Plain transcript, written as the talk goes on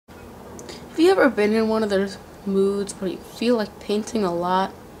Have you ever been in one of those moods where you feel like painting a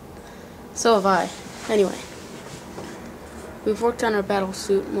lot? So have I. Anyway, we've worked on our battle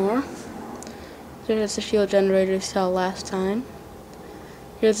suit more. There's the shield generator you saw last time.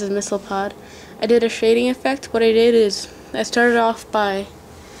 Here's his missile pod. I did a shading effect. What I did is I started off by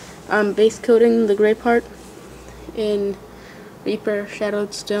base coating the gray part in Reaper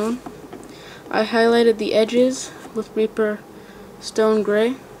Shadowed Stone. I highlighted the edges with Reaper Stone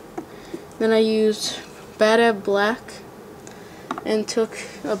Gray. Then I used Bad Ab Black and took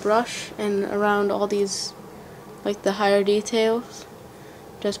a brush and around all these, like the higher details,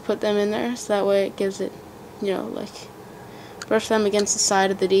 just put them in there so that way it gives it, like brush them against the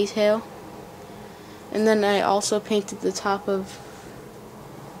side of the detail. And then I also painted the top of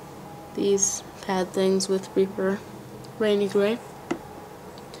these pad things with Reaper Rainy Gray.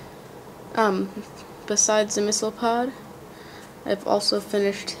 Besides the missile pod, I've also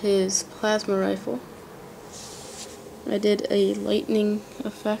finished his plasma rifle. I did a lightning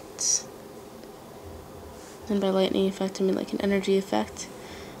effect, and by lightning effect I mean like an energy effect.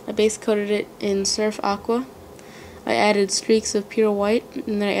 I base coated it in Surf Aqua. I added streaks of pure white,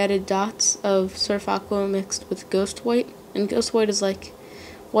 and then I added dots of Surf Aqua mixed with Ghost White. And Ghost White is like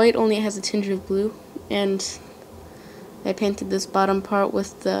white, only it has a tinge of blue. And I painted this bottom part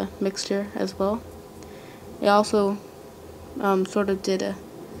with the mixture as well. I also sort of did a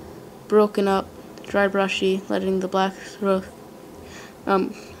broken up dry brushy, letting the black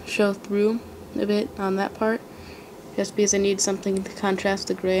show through a bit on that part, just because I need something to contrast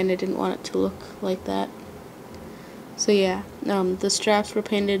the gray and I didn't want it to look like that. So yeah, the straps were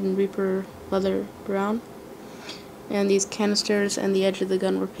painted in Reaper Leather Brown, and these canisters and the edge of the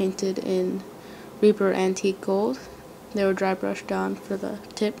gun were painted in Reaper Antique Gold. They were dry brushed on for the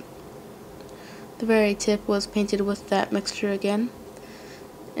tip. The very tip was painted with that mixture again.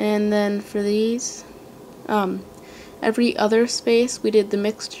 And then for these, every other space we did the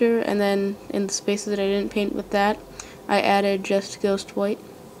mixture, and then in the spaces that I didn't paint with that, I added just Ghost White.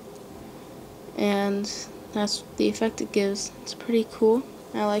 And that's the effect it gives. It's pretty cool.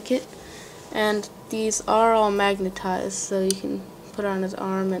 I like it. And these are all magnetized, so you can put it on his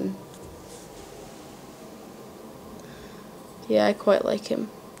arm, and yeah, I quite like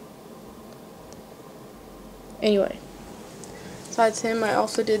him. Anyway, besides him, I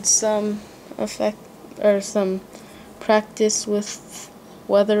also did some practice with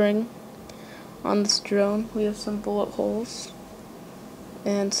weathering on this drone. We have some bullet holes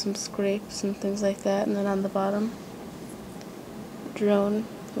and some scrapes and things like that, and then on the bottom drone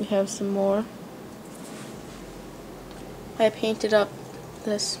we have some more. I painted up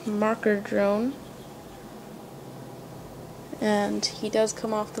this marker drone, and he does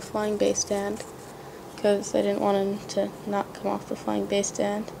come off the flying base stand, because I didn't want him to not come off the flying base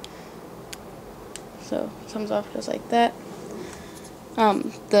stand. So it comes off just like that.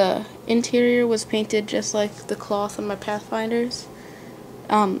 The interior was painted just like the cloth on my Pathfinders.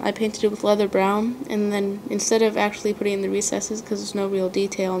 I painted it with leather brown, and then instead of actually putting in the recesses, because there's no real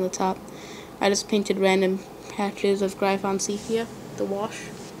detail on the top, I just painted random patches of Gryphon Sepia, the wash.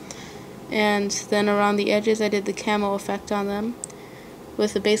 And then around the edges I did the camo effect on them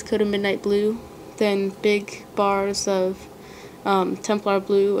with a base coat of Midnight Blue, then big bars of Templar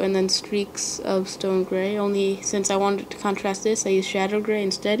Blue, and then streaks of Stone Gray. Only since I wanted to contrast this, I used Shadow Gray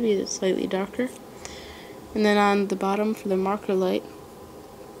instead because it's slightly darker. And then on the bottom for the marker light,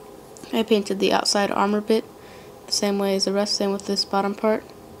 I painted the outside armor bit the same way as the rest, same with this bottom part.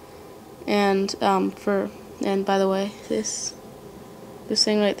 And by the way, this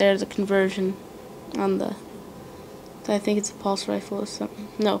thing right there is a conversion on the, I think it's a pulse rifle or something.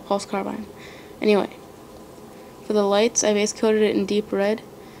 No, pulse carbine. Anyway, for the lights, I base coated it in deep red.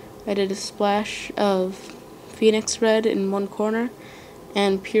 I did a splash of Phoenix red in one corner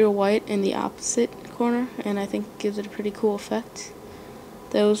and pure white in the opposite corner, and I think it gives it a pretty cool effect.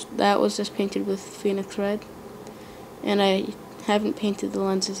 That was just painted with Phoenix red, and I haven't painted the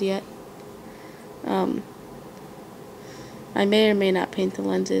lenses yet. I may or may not paint the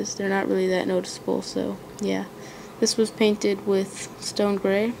lenses. They're not really that noticeable, so yeah. This was painted with Stone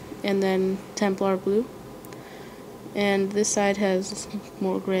Gray and then Templar Blue. And this side has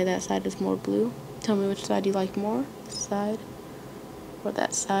more gray, that side is more blue. Tell me which side you like more, this side or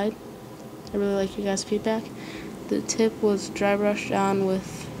that side. I really like your guys' feedback. The tip was dry brushed on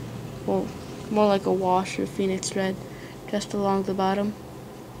with, well, more like a wash of Phoenix red just along the bottom.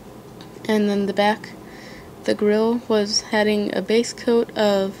 And then the back, the grill was having a base coat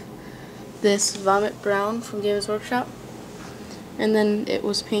of this Vomit Brown from Games Workshop. And then it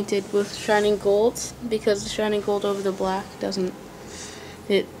was painted with Shining Gold, because the Shining Gold over the black doesn't,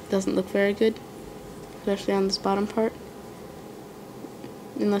 it doesn't look very good, especially on this bottom part,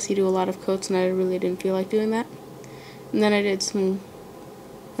 unless you do a lot of coats, and I really didn't feel like doing that. And then I did some,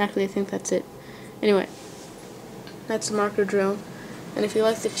 actually I think that's it. Anyway, that's the marker drone. And if you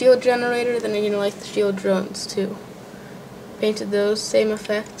like the shield generator, then you're going to like the shield drones too. Painted those, same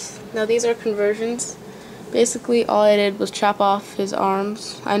effects. Now these are conversions. Basically all I did was chop off his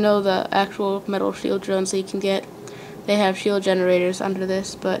arms. I know the actual metal shield drones that you can get, they have shield generators under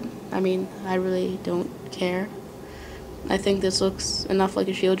this, but I mean, I really don't care. I think this looks enough like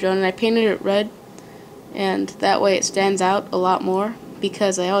a shield drone, and I painted it red, and that way it stands out a lot more,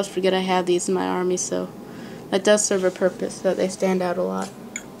 because I always forget I have these in my army, so that does serve a purpose, that they stand out a lot.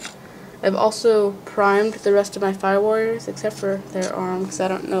 I've also primed the rest of my Fire Warriors, except for their arm, because I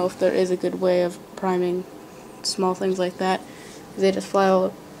don't know if there is a good way of priming small things like that. They just fly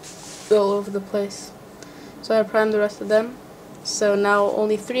all over the place. So I primed the rest of them. So now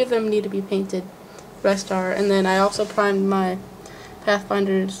only 3 of them need to be painted. Rest are, and then I also primed my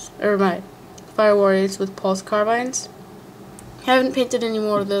Pathfinders, or my Fire Warriors with Pulse Carbines. Haven't painted any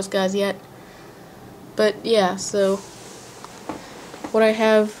more of those guys yet. But yeah, so what I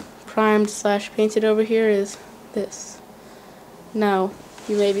have primed / painted over here is this. Now,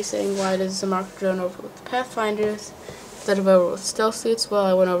 you may be saying, why does the marker drone over with the Pathfinders instead of over with stealth suits? Well,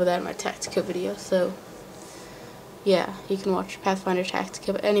 I went over that in my Tactica video, so yeah, you can watch Pathfinder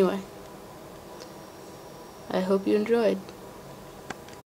Tactica. But anyway, I hope you enjoyed.